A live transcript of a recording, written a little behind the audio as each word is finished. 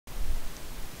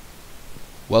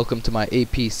Welcome to my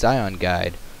AP Sion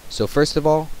guide. So first of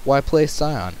all, why play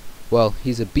Sion? Well,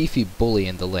 he's a beefy bully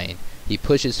in the lane. He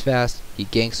pushes fast, he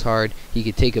ganks hard, he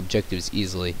can take objectives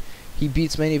easily. He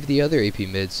beats many of the other AP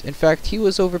mids. In fact, he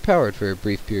was overpowered for a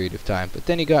brief period of time, but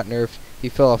then he got nerfed, he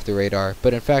fell off the radar,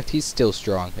 but in fact he's still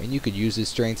strong, and you could use his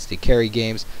strengths to carry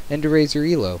games and to raise your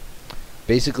elo.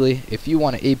 Basically, if you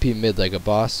want an AP mid like a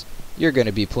boss, you're going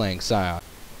to be playing Sion.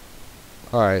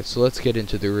 Alright, so let's get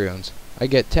into the runes. I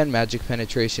get 10 magic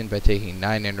penetration by taking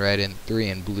 9 in red and 3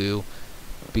 in blue,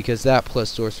 because that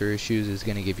plus Sorcerer's Shoes is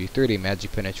going to give you 30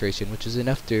 magic penetration, which is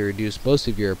enough to reduce most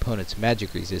of your opponent's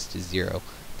magic resist to 0.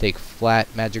 Take flat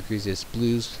magic resist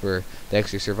blues for the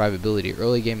extra survivability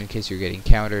early game in case you're getting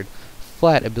countered,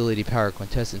 flat ability power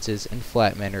quintessences, and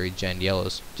flat mana regen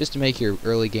yellows, just to make your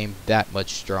early game that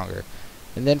much stronger.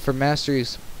 And then for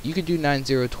masteries, you could do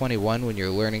 9-0-21 when you're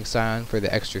learning Sion for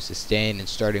the extra sustain and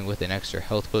starting with an extra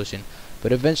health potion,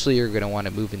 but eventually you're going to want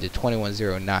to move into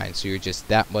 21-0-9, so you're just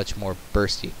that much more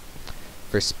bursty.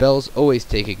 For spells, always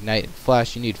take Ignite and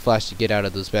Flash. You need Flash to get out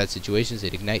of those bad situations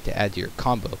and Ignite to add to your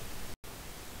combo.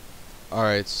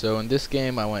 Alright, so in this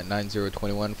game I went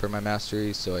 9-0-21 for my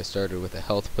mastery, so I started with a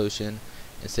health potion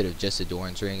instead of just a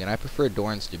Doran's ring, and I prefer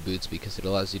Doran's to boots because it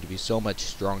allows you to be so much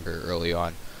stronger early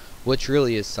on. Which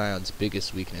really is Sion's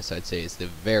biggest weakness, I'd say, is the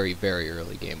very, very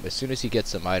early game. As soon as he gets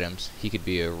some items, he could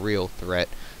be a real threat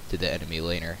to the enemy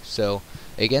laner. So,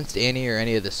 against Annie or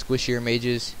any of the squishier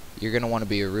mages, you're going to want to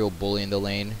be a real bully in the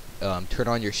lane. Turn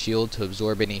on your shield to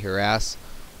absorb any harass,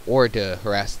 or to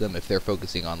harass them if they're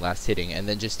focusing on last hitting, and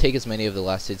then just take as many of the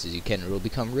last hits as you can. It will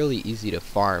become really easy to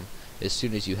farm as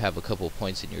soon as you have a couple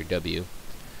points in your W,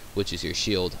 which is your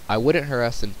shield. I wouldn't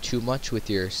harass them too much with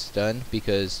your stun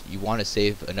because you want to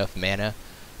save enough mana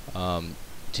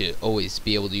to always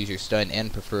be able to use your stun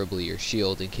and preferably your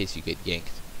shield in case you get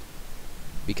ganked,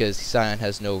 because Sion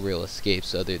has no real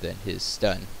escapes other than his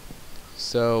stun.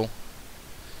 So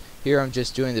here I'm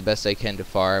just doing the best I can to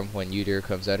farm when Udyr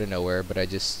comes out of nowhere, but I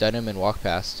just stun him and walk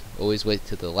past. Always wait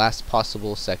to the last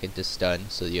possible second to stun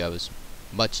so that you have as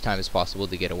much time as possible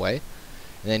to get away.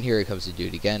 And then here he comes to do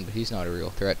it again, but he's not a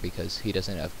real threat because he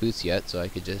doesn't have boots yet, so I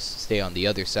could just stay on the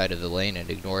other side of the lane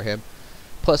and ignore him.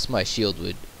 Plus my shield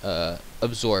would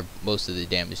absorb most of the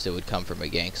damage that would come from a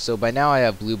gank. So by now I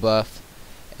have blue buff,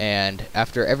 and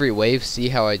after every wave, see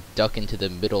how I duck into the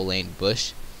middle lane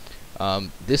bush?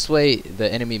 This way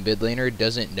the enemy mid laner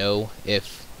doesn't know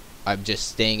if I'm just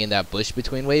staying in that bush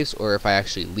between waves or if I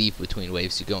actually leave between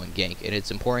waves to go and gank. And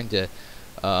it's important to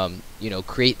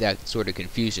create that sort of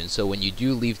confusion, so when you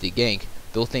do leave the gank,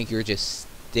 they'll think you're just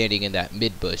standing in that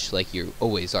mid bush like you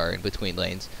always are in between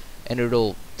lanes, and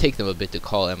it'll take them a bit to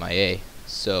call MIA.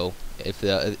 So if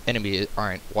the enemy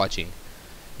aren't watching,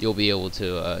 you'll be able to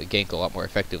gank a lot more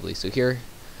effectively. So here,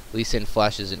 Lee Sin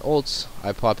flashes and ults,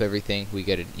 I pop everything, we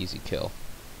get an easy kill.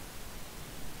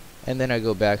 And then I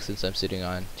go back, since I'm sitting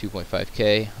on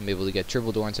 2.5k, I'm able to get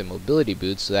triple Dorns and mobility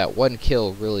boots, so that one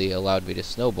kill really allowed me to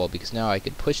snowball, because now I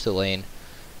could push the lane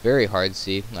very hard.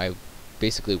 See, I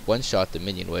basically one-shot the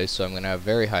minion wave, so I'm going to have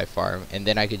very high farm, and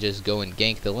then I could just go and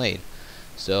gank the lane.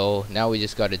 So now we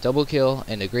just got a double kill,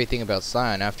 and the great thing about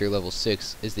Sion after level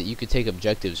 6 is that you could take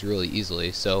objectives really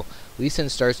easily. So Lee Sin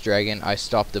starts dragon, I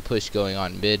stop the push going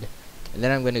on mid, and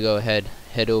then I'm going to go ahead,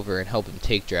 head over and help him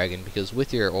take dragon, because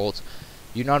with your ult,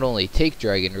 you not only take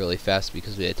dragon really fast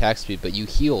because of the attack speed, but you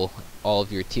heal all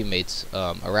of your teammates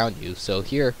around you. So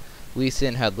here, Lee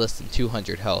Sin had less than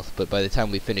 200 health, but by the time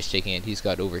we finished taking it, he's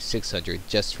got over 600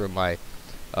 just from my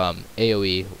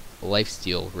AoE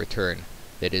lifesteal return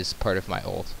that is part of my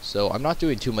ult. So I'm not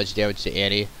doing too much damage to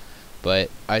Annie, but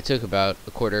I took about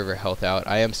a quarter of her health out.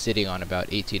 I am sitting on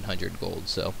about 1800 gold,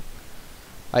 so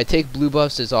I take blue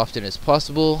buffs as often as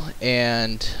possible,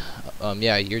 and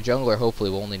yeah, your jungler hopefully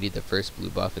will only need the first blue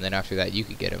buff, and then after that you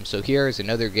could get him. So here is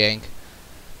another gank.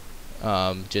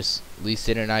 Just Lee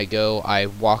Sin and I go. I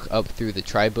walk up through the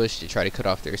tri-bush to try to cut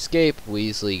off their escape. We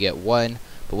easily get one,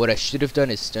 but what I should have done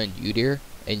is stun Udyr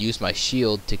and use my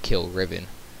shield to kill Riven.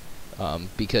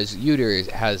 Because Udyr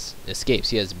has escapes,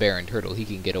 he has Bear and Turtle, he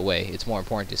can get away. It's more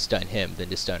important to stun him than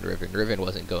to stun Riven. Riven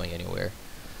wasn't going anywhere.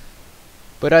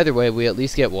 But either way, we at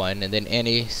least get one, and then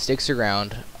Annie sticks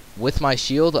around. With my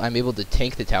shield, I'm able to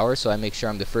tank the tower, so I make sure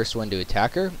I'm the first one to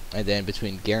attack her, and then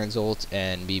between Garen's ult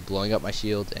and me blowing up my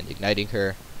shield and igniting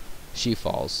her, she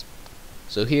falls.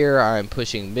 So here I'm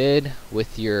pushing mid.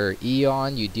 With your E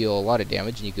on, you deal a lot of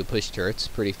damage, and you can push turrets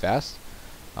pretty fast.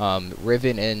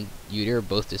 Riven and Udyr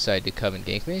both decide to come and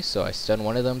gank me, so I stun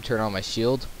one of them, turn on my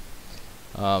shield.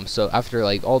 So after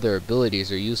like all their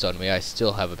abilities are used on me, I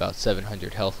still have about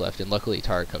 700 health left, and luckily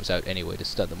Tara comes out anyway to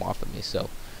stun them off of me. So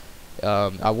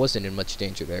I wasn't in much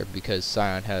danger there because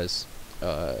Sion has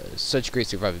such great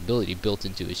survivability built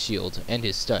into his shield and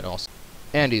his stun also.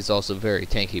 And he's also very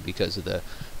tanky because of the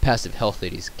passive health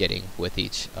that he's getting with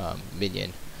each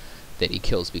minion that he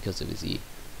kills because of his E.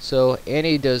 So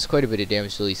Annie does quite a bit of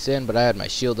damage to Lee Sin, but I had my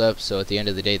shield up, so at the end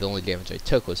of the day the only damage I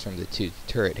took was from the 2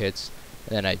 turret hits,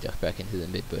 and then I duck back into the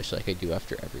mid bush like I do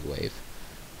after every wave.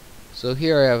 So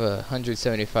here I have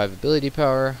 175 ability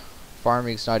power.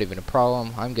 Farming's not even a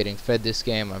problem. I'm getting fed this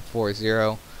game. I'm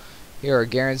 4-0. Here our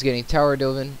Garen's getting tower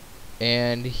driven,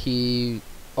 and he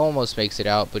almost makes it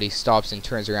out, but he stops and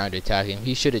turns around to attack him.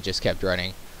 He should have just kept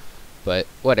running. But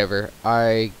whatever,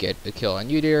 I get a kill on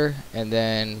Udyr, and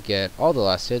then get all the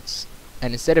last hits,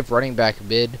 and instead of running back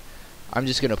mid, I'm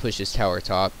just going to push his tower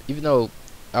top. Even though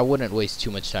I wouldn't waste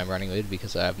too much time running mid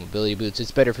because I have mobility boots,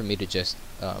 it's better for me to just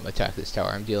attack this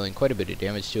tower. I'm dealing quite a bit of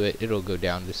damage to it. It'll go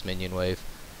down this minion wave,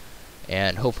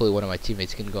 and hopefully one of my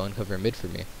teammates can go and cover mid for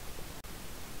me.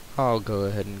 I'll go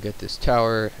ahead and get this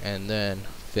tower, and then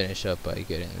finish up by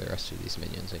getting the rest of these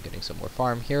minions and getting some more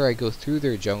farm. Here I go through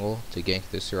their jungle to gank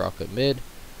the Soraka mid,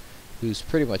 who's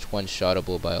pretty much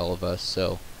one-shottable by all of us,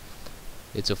 so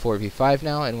it's a 4v5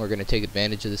 now, and we're going to take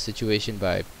advantage of the situation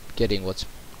by getting what's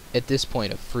at this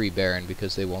point a free Baron,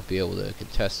 because they won't be able to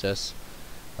contest us,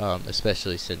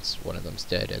 especially since one of them's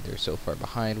dead and they're so far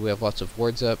behind. We have lots of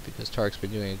wards up because Tark's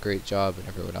been doing a great job and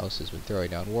everyone else has been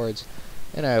throwing down wards,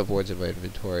 and I have wards in my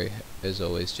inventory as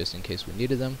always just in case we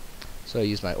needed them. So I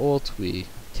use my ult, we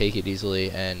take it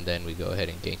easily, and then we go ahead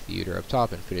and gank the Udyr up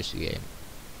top and finish the game.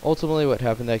 Ultimately what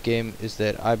happened that game is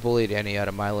that I bullied Annie out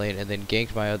of my lane and then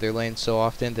ganked my other lane so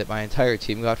often that my entire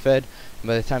team got fed, and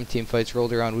by the time team fights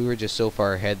rolled around we were just so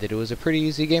far ahead that it was a pretty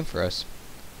easy game for us.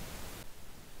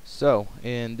 So,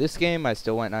 in this game I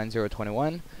still went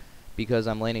 9-0-21 because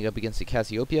I'm laning up against the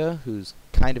Cassiopeia, who's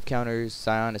kind of counters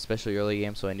Sion, especially early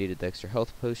game, so I needed the extra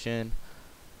health potion.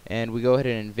 And we go ahead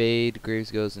and invade. Graves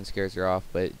goes and scares her off,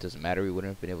 but it doesn't matter, we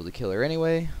wouldn't have been able to kill her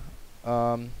anyway.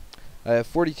 I have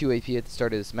 42 AP at the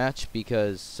start of this match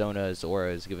because Sona's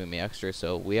aura is giving me extra,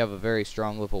 so we have a very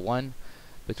strong level 1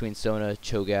 between Sona,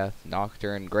 Cho'Gath,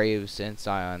 Nocturne, Graves, and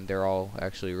Sion. They're all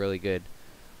actually really good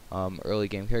early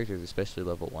game characters, especially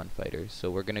level 1 fighters.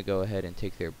 So we're going to go ahead and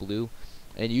take their blue.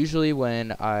 And usually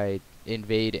when I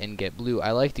invade and get blue,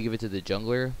 I like to give it to the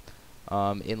jungler.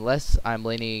 Unless I'm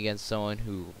laning against someone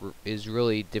who is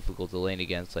really difficult to lane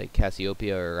against, like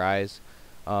Cassiopeia or Ryze,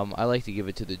 I like to give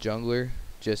it to the jungler,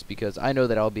 just because I know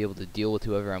that I'll be able to deal with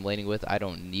whoever I'm laning with. I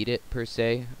don't need it, per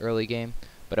se, early game,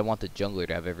 but I want the jungler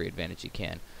to have every advantage he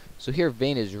can. So here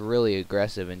Vayne is really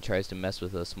aggressive and tries to mess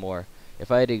with us more.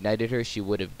 If I had ignited her, she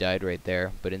would have died right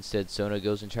there, but instead Sona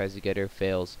goes and tries to get her,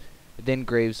 fails. Then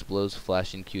Graves blows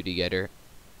Flash and Q to get her.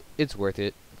 It's worth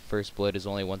it. First blood is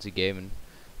only once a game, and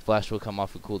Flash will come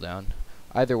off a cooldown.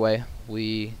 Either way,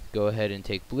 we go ahead and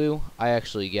take blue. I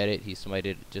actually get it. He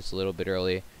smited just a little bit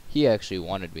early. He actually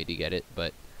wanted me to get it,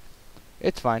 but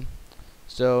it's fine.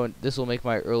 So this will make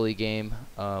my early game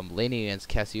laning against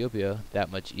Cassiopeia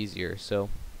that much easier. So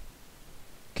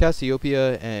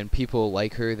Cassiopeia and people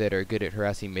like her that are good at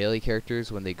harassing melee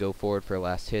characters when they go forward for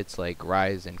last hits, like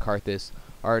Ryze and Karthus,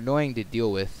 are annoying to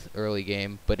deal with early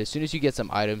game, but as soon as you get some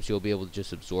items, you'll be able to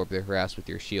just absorb their harass with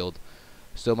your shield.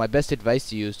 So my best advice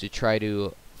to you is to try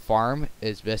to farm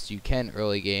as best you can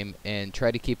early game and try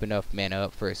to keep enough mana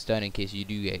up for a stun in case you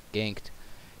do get ganked.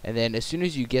 And then as soon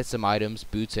as you get some items,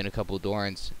 boots and a couple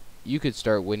Dorns, you could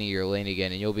start winning your lane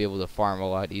again and you'll be able to farm a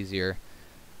lot easier.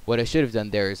 What I should have done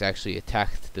there is actually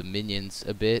attacked the minions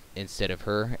a bit instead of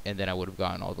her, and then I would have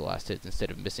gotten all the last hits instead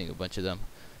of missing a bunch of them.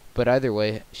 But either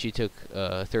way, she took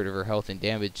a third of her health and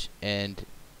damage, and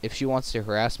if she wants to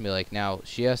harass me like now,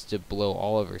 she has to blow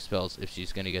all of her spells if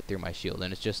she's going to get through my shield,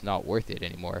 and it's just not worth it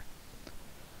anymore.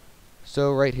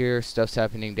 So right here, stuff's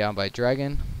happening down by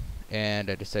Dragon, and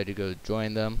I decided to go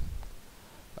join them.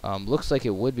 Looks like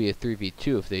it would be a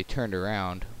 3v2 if they turned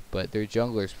around, but their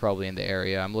jungler's probably in the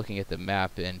area. I'm looking at the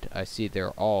map, and I see they're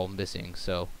all missing,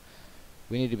 so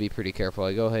we need to be pretty careful.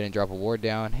 I go ahead and drop a ward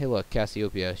down. Hey look,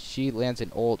 Cassiopeia, she lands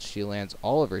an ult, she lands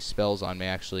all of her spells on me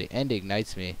actually, and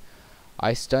ignites me.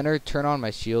 I stun her, turn on my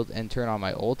shield, and turn on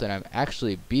my ult, and I'm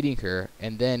actually beating her,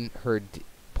 and then her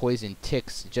poison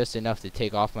ticks just enough to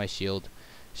take off my shield.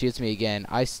 She hits me again.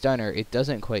 I stun her, it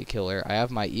doesn't quite kill her. I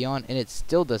have my Eon, and it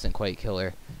still doesn't quite kill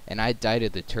her. And I died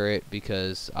at the turret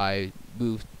because I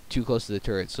moved too close to the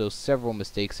turret, so several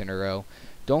mistakes in a row.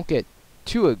 Don't get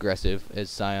too aggressive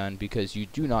as Sion because you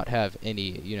do not have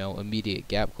any, immediate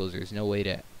gap closers. No way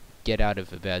to get out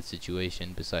of a bad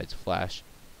situation besides Flash.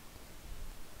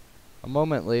 A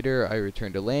moment later, I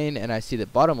return to lane, and I see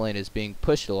that bottom lane is being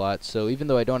pushed a lot, so even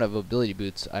though I don't have ability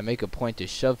boots, I make a point to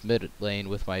shove mid lane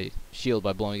with my shield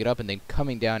by blowing it up and then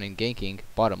coming down and ganking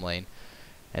bottom lane.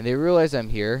 And they realize I'm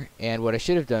here, and what I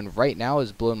should have done right now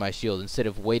is blown my shield instead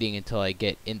of waiting until I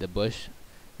get in the bush,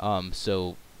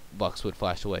 so Lux would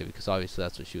flash away, because obviously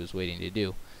that's what she was waiting to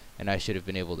do, and I should have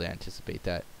been able to anticipate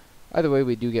that. Either way,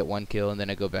 we do get one kill, and then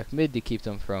I go back mid to keep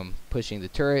them from pushing the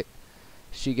turret.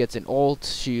 She gets an ult,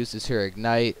 she uses her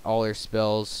ignite, all her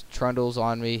spells, Trundle's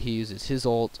on me, he uses his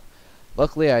ult.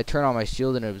 Luckily I turn on my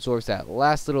shield and it absorbs that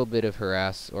last little bit of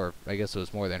harass, or I guess it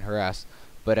was more than harass,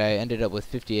 but I ended up with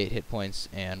 58 hit points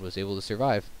and was able to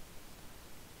survive.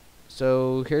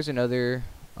 So here's another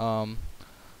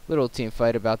little team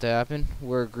fight about to happen.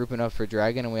 We're grouping up for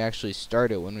Dragon, and we actually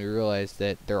start it when we realize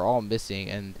that they're all missing,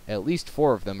 and at least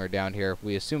 4 of them are down here.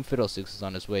 We assume Fiddlesticks is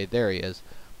on his way. There he is.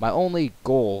 My only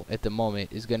goal at the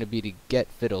moment is going to be to get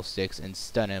Fiddlesticks and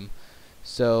stun him.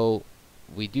 So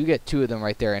we do get 2 of them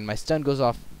right there, and my stun goes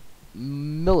off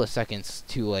milliseconds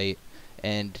too late,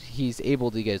 and he's able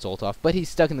to get his ult off, but he's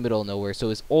stuck in the middle of nowhere, so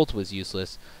his ult was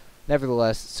useless.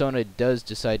 Nevertheless, Sona does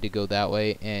decide to go that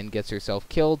way and gets herself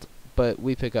killed, but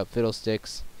we pick up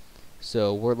Fiddlesticks,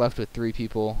 so we're left with 3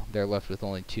 people. They're left with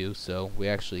only 2, so we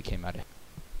actually came out ahead.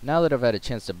 Now that I've had a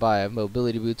chance to buy, I have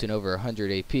mobility boots and over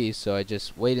 100 AP, so I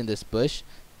just wait in this bush.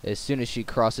 As soon as she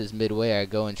crosses midway, I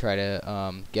go and try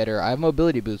to get her. I have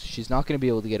mobility boots. She's not going to be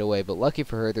able to get away, but lucky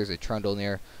for her, there's a Trundle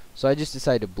near. So I just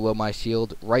decided to blow my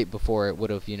shield right before it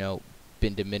would have,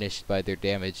 been diminished by their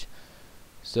damage.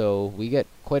 So we get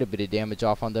quite a bit of damage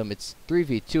off on them. It's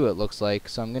 3v2 it looks like,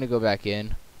 so I'm going to go back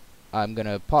in. I'm going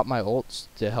to pop my ults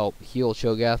to help heal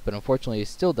Cho'Gath, but unfortunately he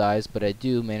still dies, but I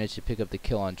do manage to pick up the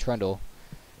kill on Trundle.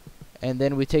 And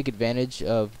then we take advantage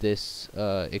of this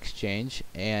exchange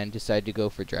and decide to go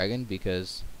for Dragon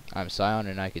because I'm Sion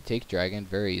and I could take Dragon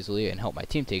very easily and help my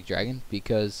team take Dragon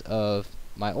because of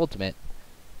my ultimate.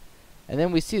 And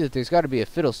then we see that there's got to be a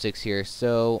Fiddlesticks here,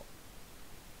 so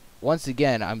once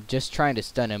again I'm just trying to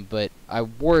stun him, but I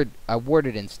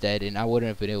warded instead and I wouldn't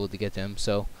have been able to get to him,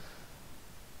 so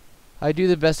I do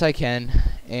the best I can,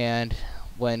 and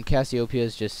when Cassiopeia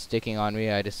is just sticking on me,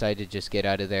 I decide to just get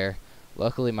out of there.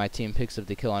 Luckily my team picks up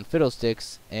the kill on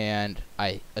Fiddlesticks, and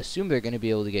I assume they're going to be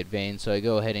able to get Vayne, so I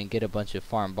go ahead and get a bunch of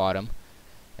farm bottom.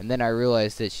 And then I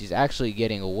realize that she's actually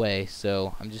getting away,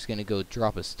 so I'm just going to go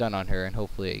drop a stun on her and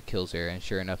hopefully it kills her, and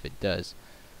sure enough it does.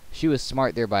 She was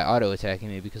smart there by auto-attacking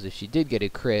me, because if she did get a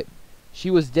crit, she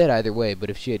was dead either way, but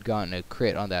if she had gotten a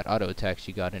crit on that auto-attack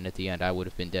she got in at the end, I would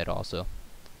have been dead also.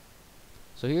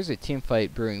 So here's a team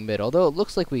fight brewing mid. Although it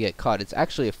looks like we get caught, it's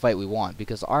actually a fight we want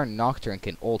because our Nocturne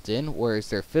can ult in,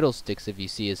 whereas their Fiddlesticks, if you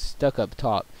see, is stuck up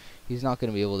top. He's not going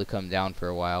to be able to come down for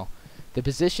a while. The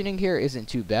positioning here isn't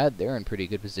too bad. They're in pretty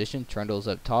good position. Trundle's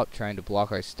up top trying to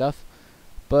block our stuff.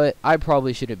 But I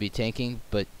probably shouldn't be tanking,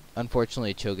 but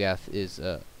unfortunately Cho'Gath is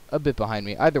a bit behind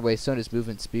me. Either way, Sona's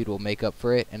movement speed will make up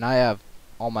for it, and I have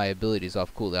all my abilities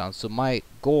off cooldown, so my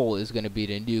goal is going to be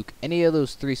to nuke any of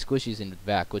those 3 squishies in the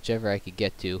back, whichever I could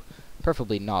get to,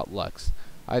 preferably not Lux,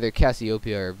 either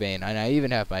Cassiopeia or Vayne, and I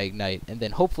even have my ignite, and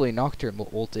then hopefully Nocturne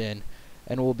will ult in,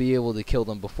 and we'll be able to kill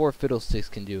them before Fiddlesticks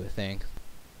can do a thing.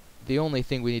 The only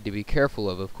thing we need to be careful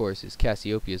of course, is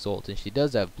Cassiopeia's ult, and she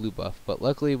does have blue buff, but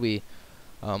luckily we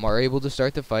are able to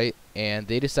start the fight, and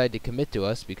they decide to commit to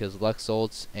us because Lux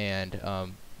ults, and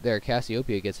there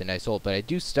Cassiopeia gets a nice ult, but I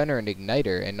do stun her and ignite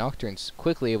her, and Nocturne's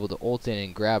quickly able to ult in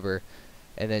and grab her,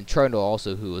 and then Trundle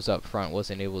also, who was up front,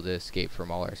 wasn't able to escape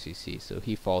from all RCC, so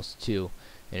he falls too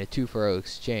in a 2-for-0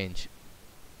 exchange.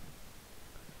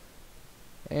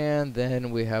 And then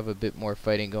we have a bit more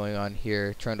fighting going on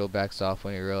here. Trundle backs off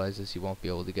when he realizes he won't be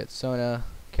able to get Sona.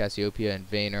 Cassiopeia and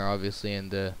Vayne are obviously in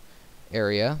the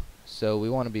area, so we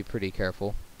want to be pretty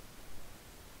careful.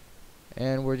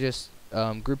 And we're just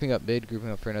grouping up mid,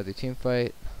 grouping up for another team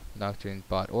fight. Nocturne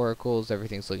bought oracles,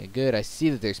 everything's looking good. I see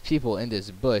that there's people in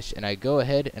this bush, and I go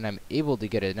ahead and I'm able to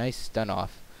get a nice stun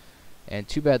off. And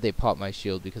too bad they popped my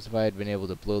shield, because if I had been able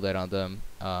to blow that on them,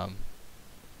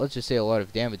 let's just say a lot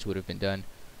of damage would have been done.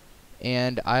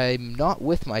 And I'm not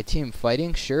with my team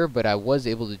fighting, sure, but I was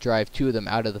able to drive 2 of them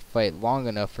out of the fight long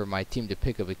enough for my team to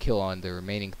pick up a kill on the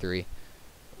remaining 3.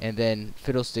 And then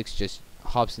Fiddlesticks just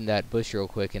hops in that bush real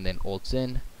quick and then ults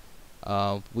in.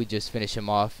 We just finish him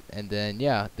off, and then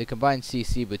yeah, the combined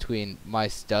CC between my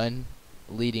stun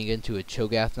leading into a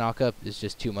Cho'Gath knockup is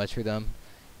just too much for them.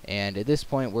 And at this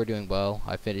point we're doing well.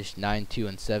 I finished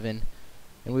 9-2-7,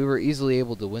 and we were easily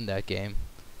able to win that game.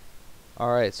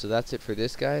 Alright, so that's it for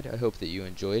this guide. I hope that you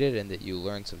enjoyed it and that you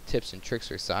learned some tips and tricks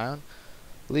for Sion.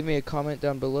 Leave me a comment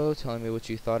down below telling me what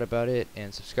you thought about it,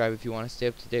 and subscribe if you want to stay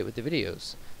up to date with the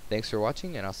videos. Thanks for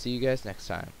watching, and I'll see you guys next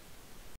time.